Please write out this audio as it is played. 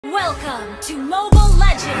Welcome to Mobile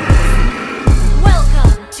Legends!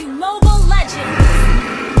 Welcome to Mobile Legends!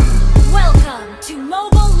 Welcome to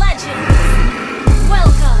Mobile Legends!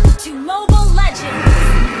 Welcome to Mobile Legends!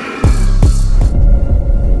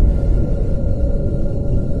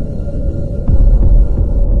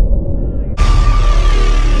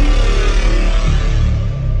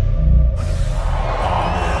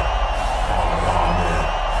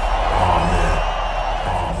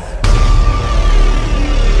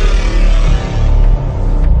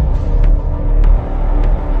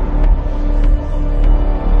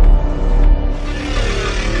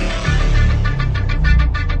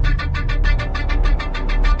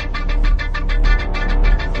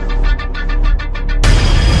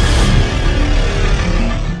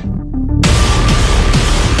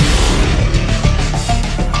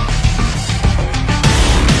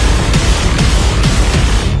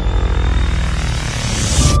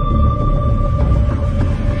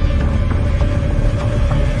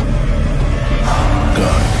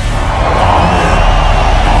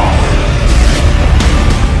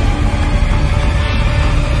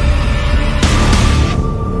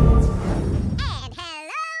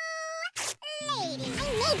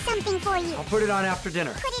 Something for you. I'll put it on after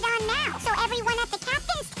dinner. Put it on now, so everyone at the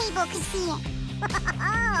captain's table can see it.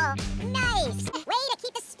 Oh, nice. Way to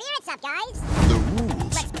keep the spirits up, guys. The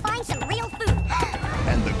rules. Let's find some real food.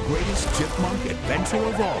 And the greatest chipmunk adventure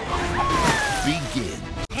of all. Begin.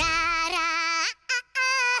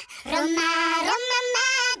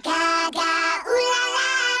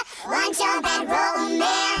 Want your bad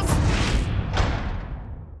romance?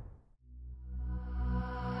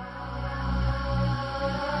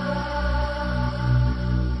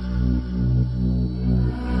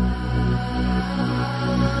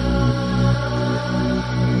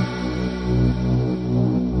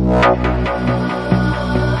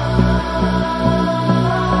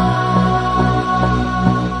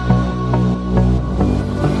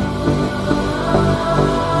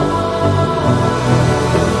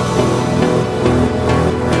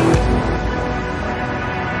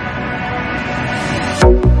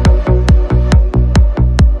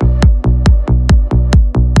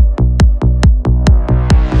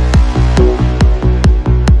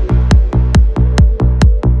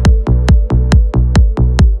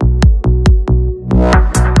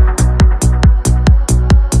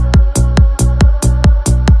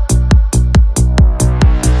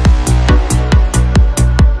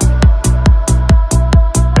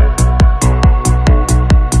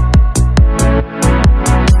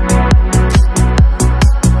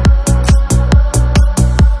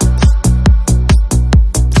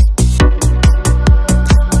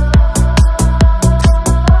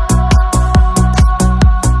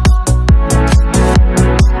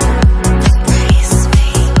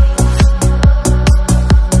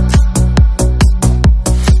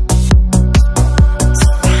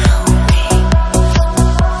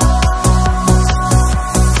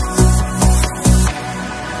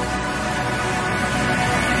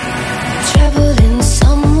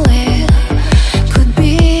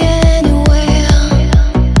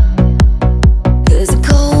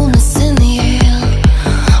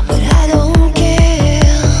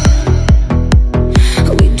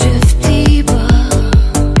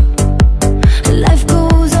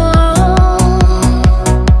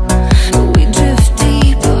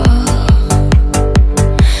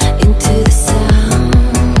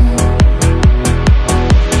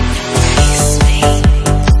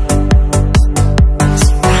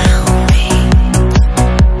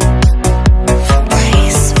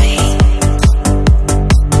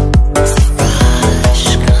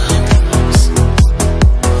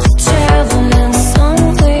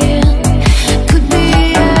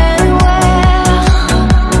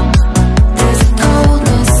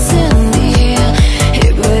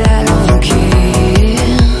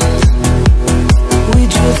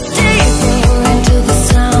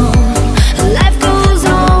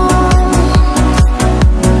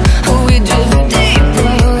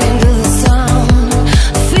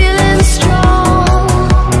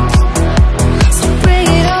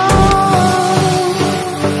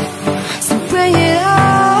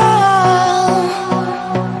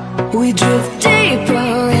 We drift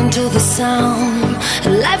deeper into the sound.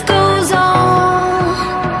 Life goes on.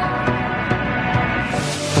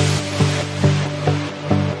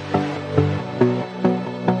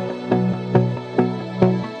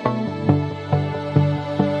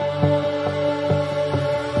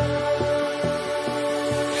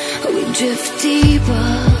 We drift deeper.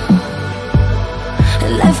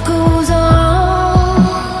 Life goes on.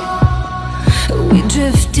 We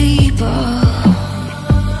drift deeper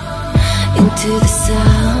into the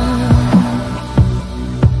sound.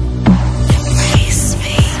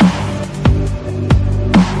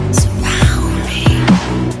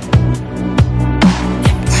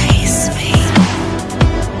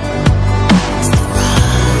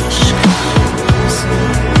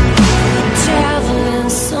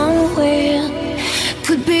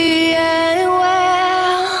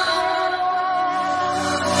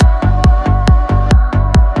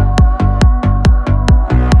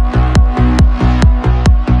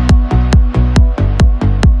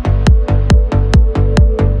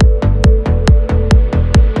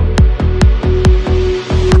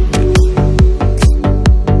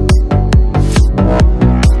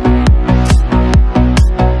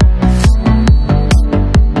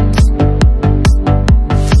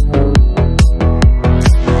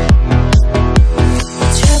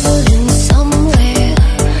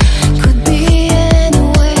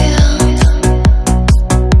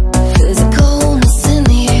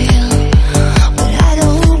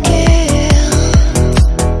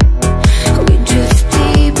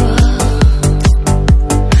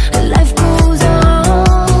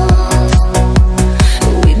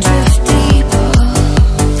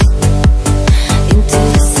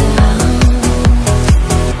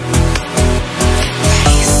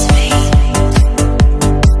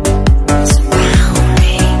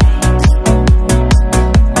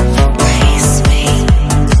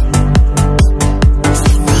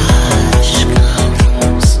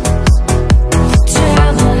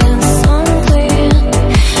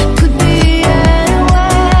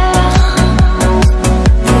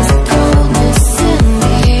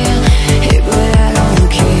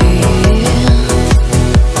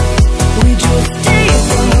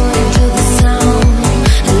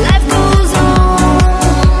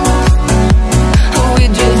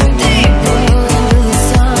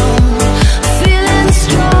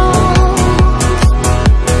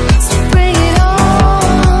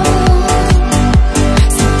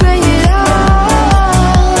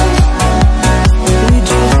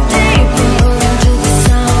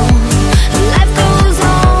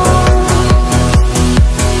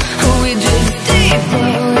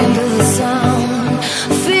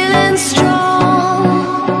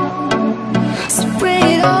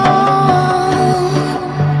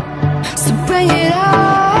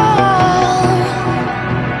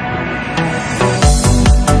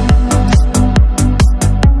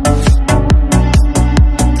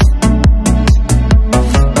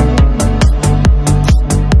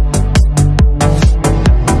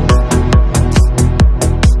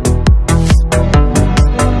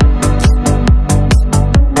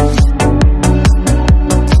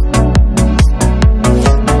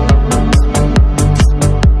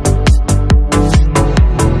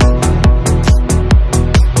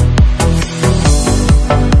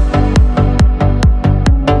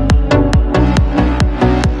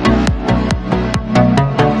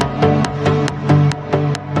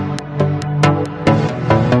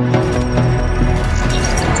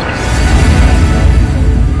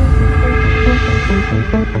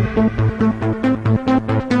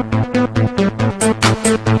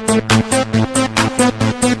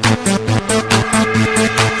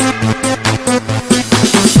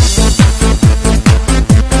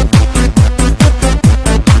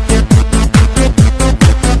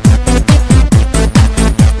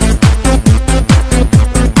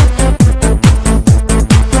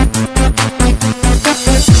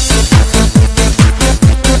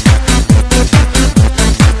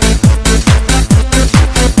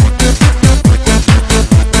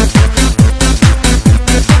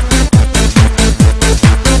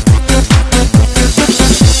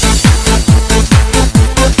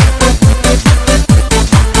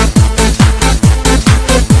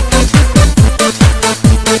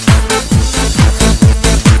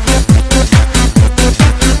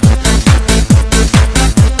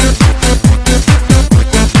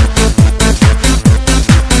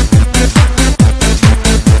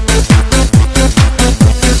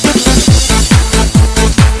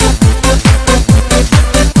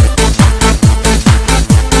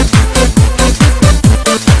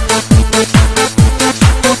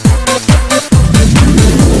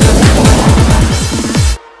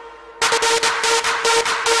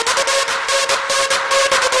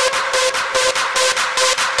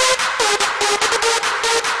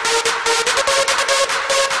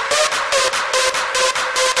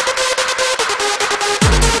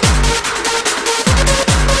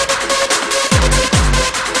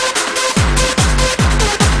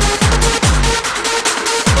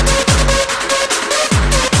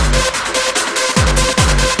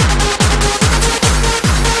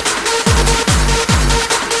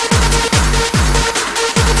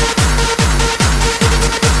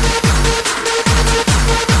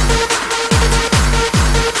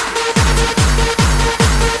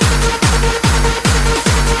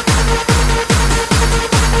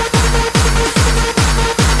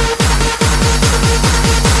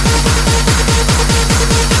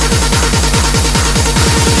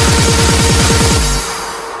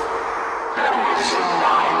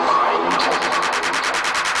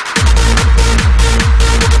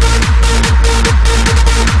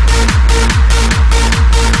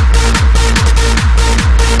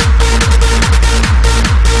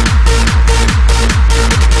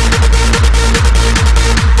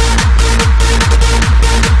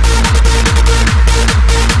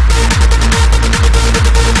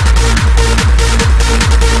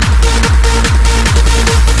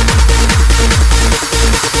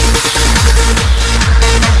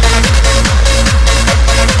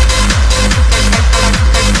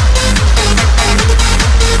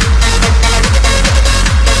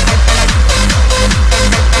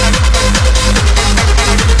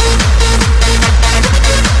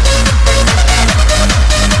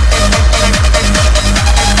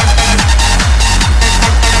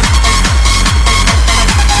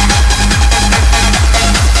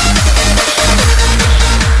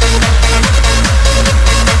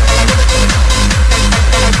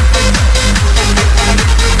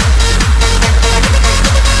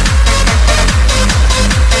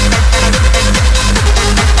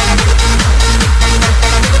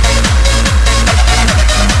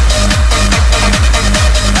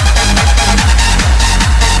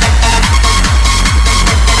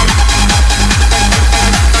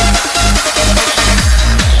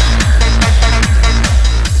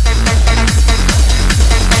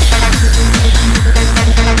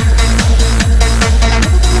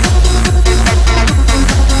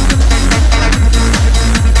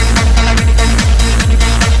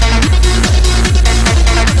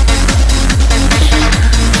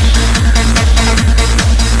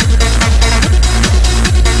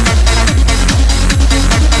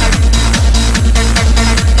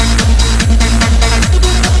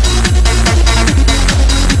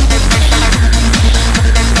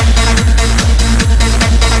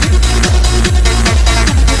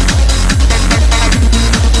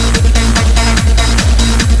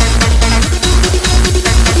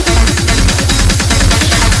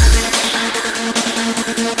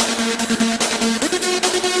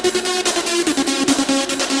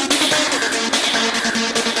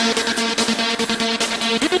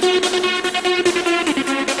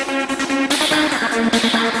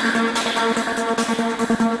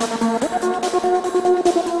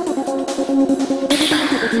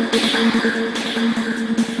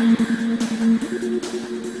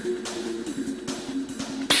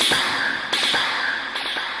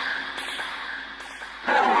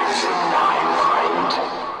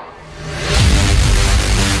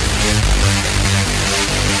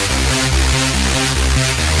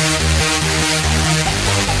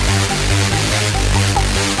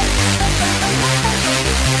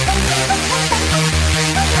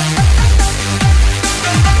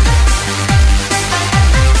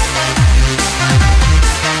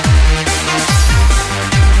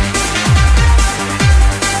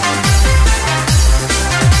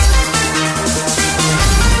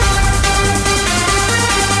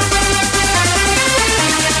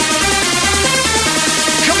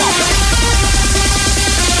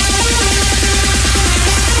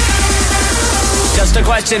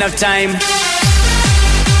 question of time.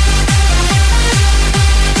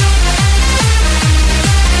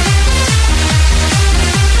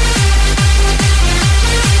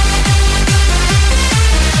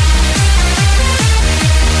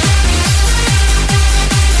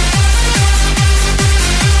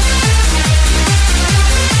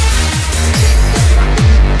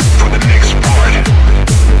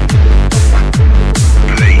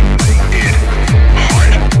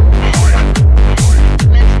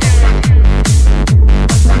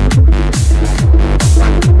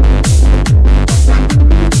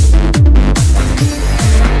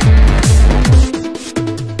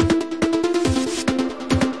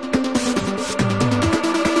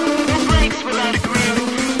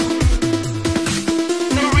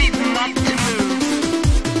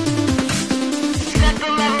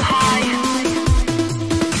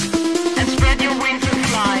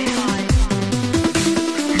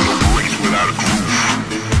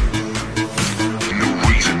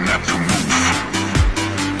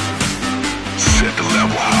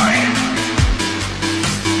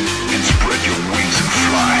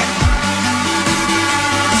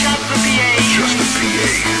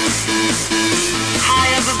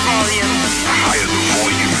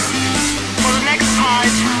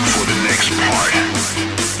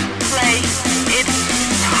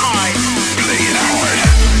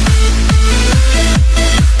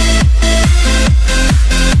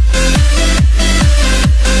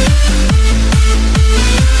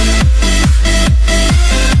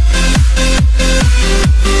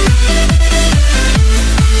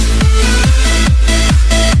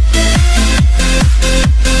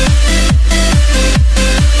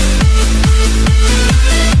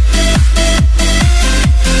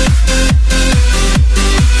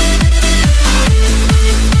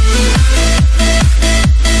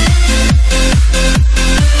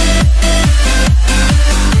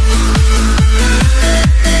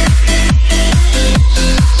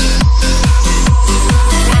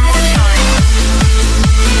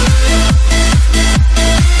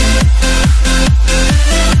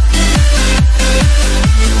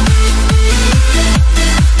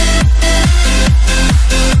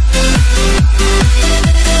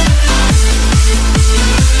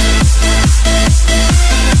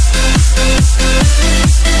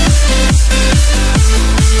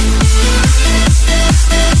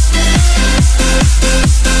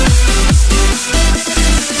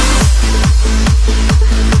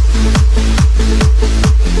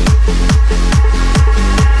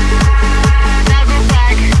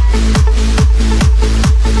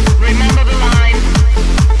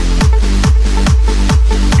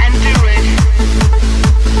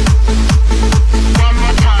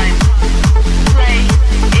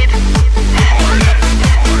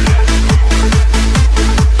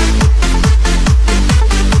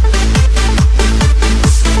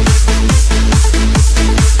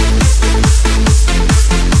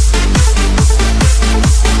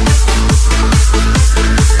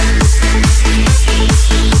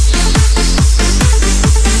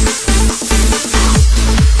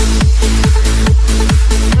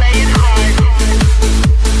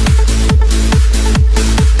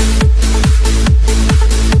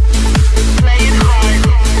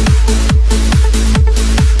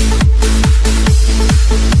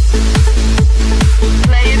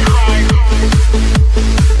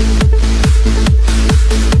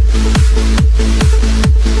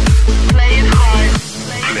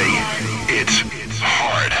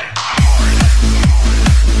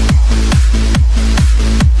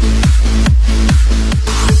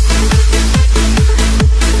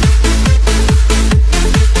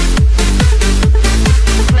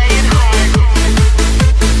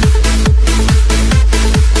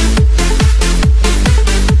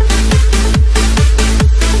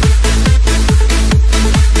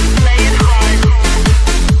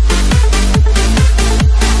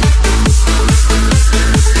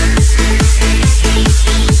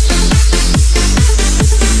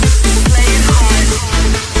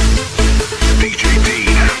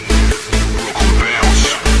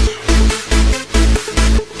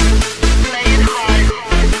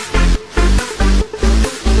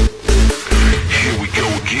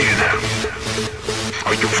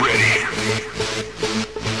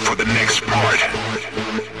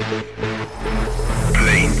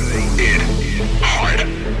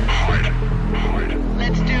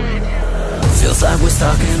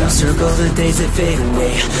 stuck in a circle, the days that fade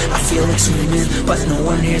away. I feel like screaming, but no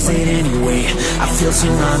one hears it anyway. I feel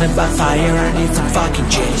surrounded by fire, I need some fucking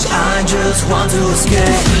change. I just want to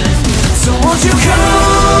escape. So won't you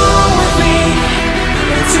come with me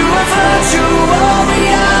into a virtual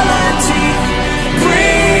reality? Bring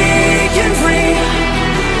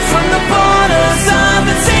the borders of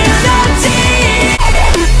insanity.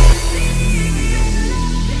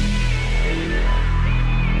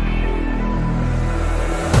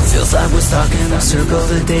 Feels like we're stuck in a circle,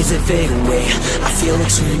 the days that fade away. I feel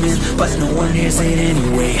like screaming, but no one hears it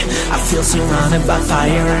anyway. I feel surrounded by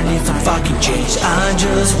fire, I need some fucking change. I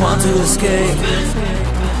just want to escape.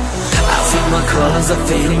 I feel my colors are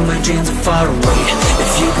fading, my dreams are far away.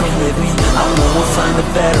 If you come with me, I know we'll find a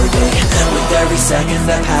better day. With every second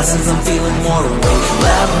that passes, I'm feeling more awake.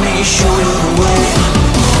 Let me show you the way.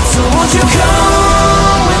 So won't you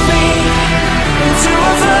come with me into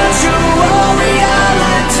a virtual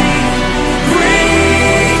reality?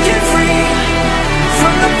 Breaking free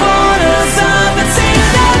from the borders of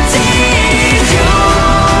insanity.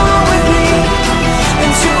 Come with me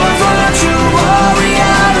into a virtual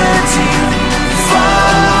reality.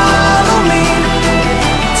 Follow me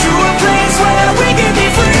to a place where we can be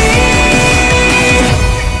free.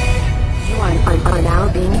 You are now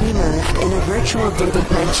being immersed in a virtual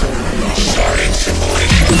dimension. Starting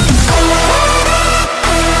simulation.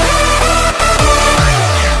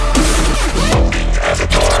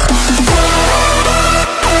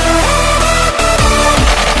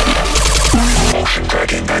 Motion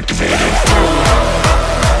tracking activated. 10,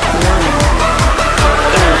 9,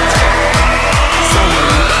 8, 7,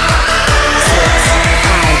 6,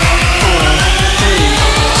 5, 4, 3,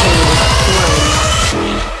 2, 1.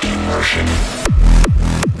 Full immersion.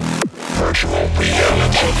 Virtual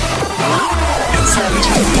reality.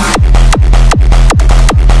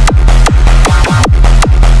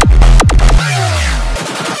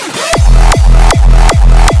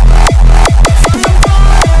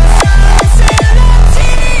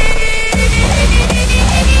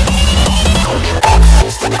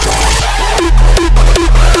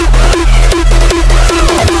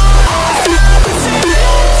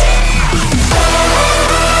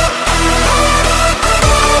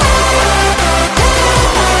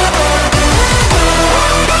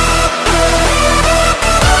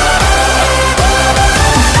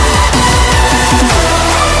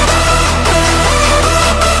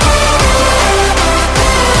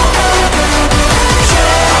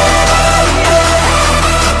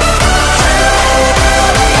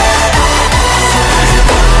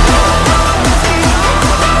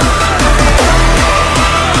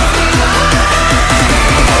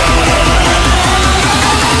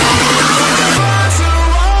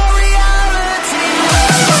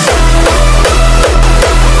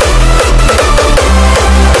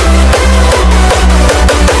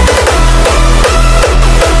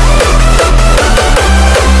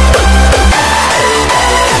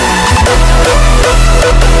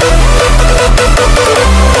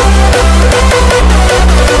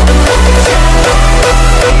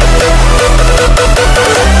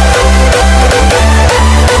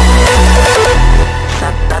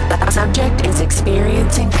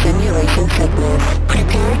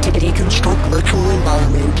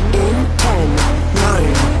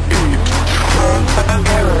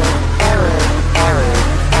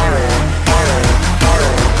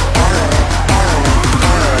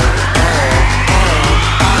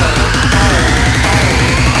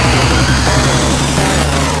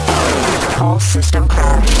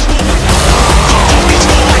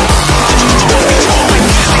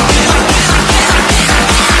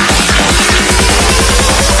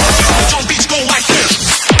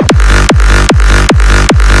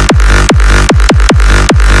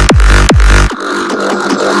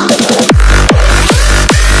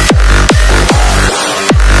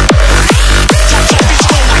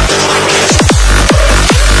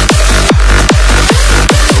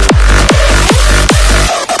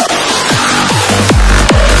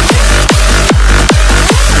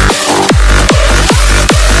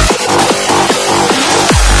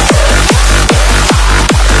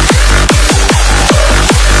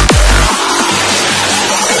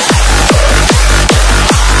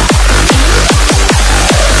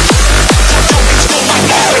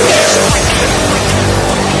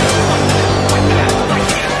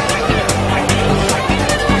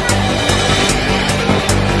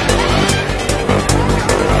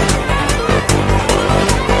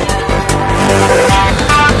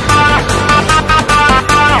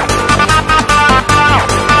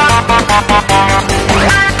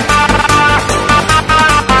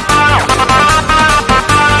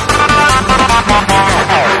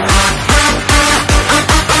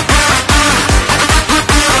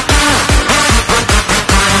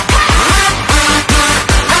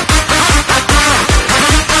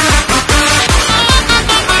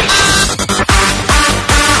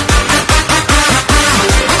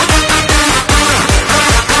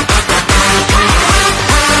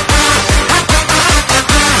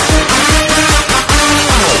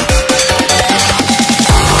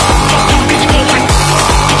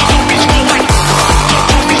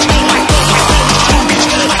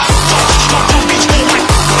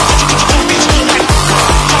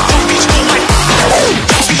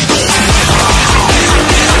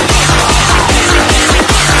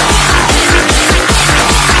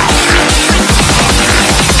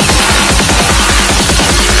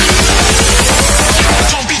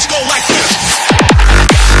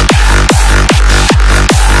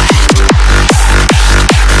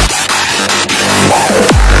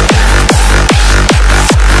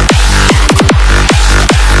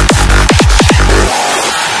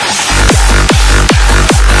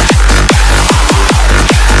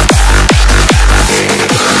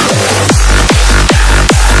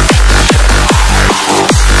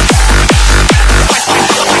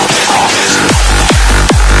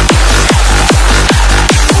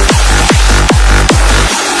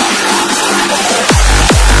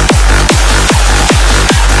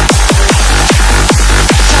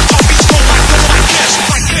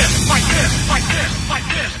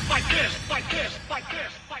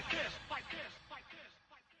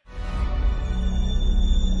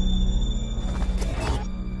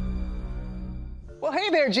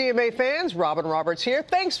 there, GMA fans. Robin Roberts here.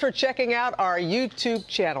 Thanks for checking out our YouTube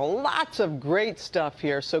channel. Lots of great stuff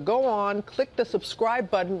here. So go on, click the subscribe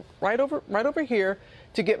button right over here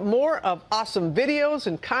to get more of awesome videos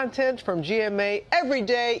and content from GMA every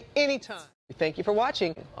day, anytime. Thank you for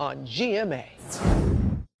watching on GMA.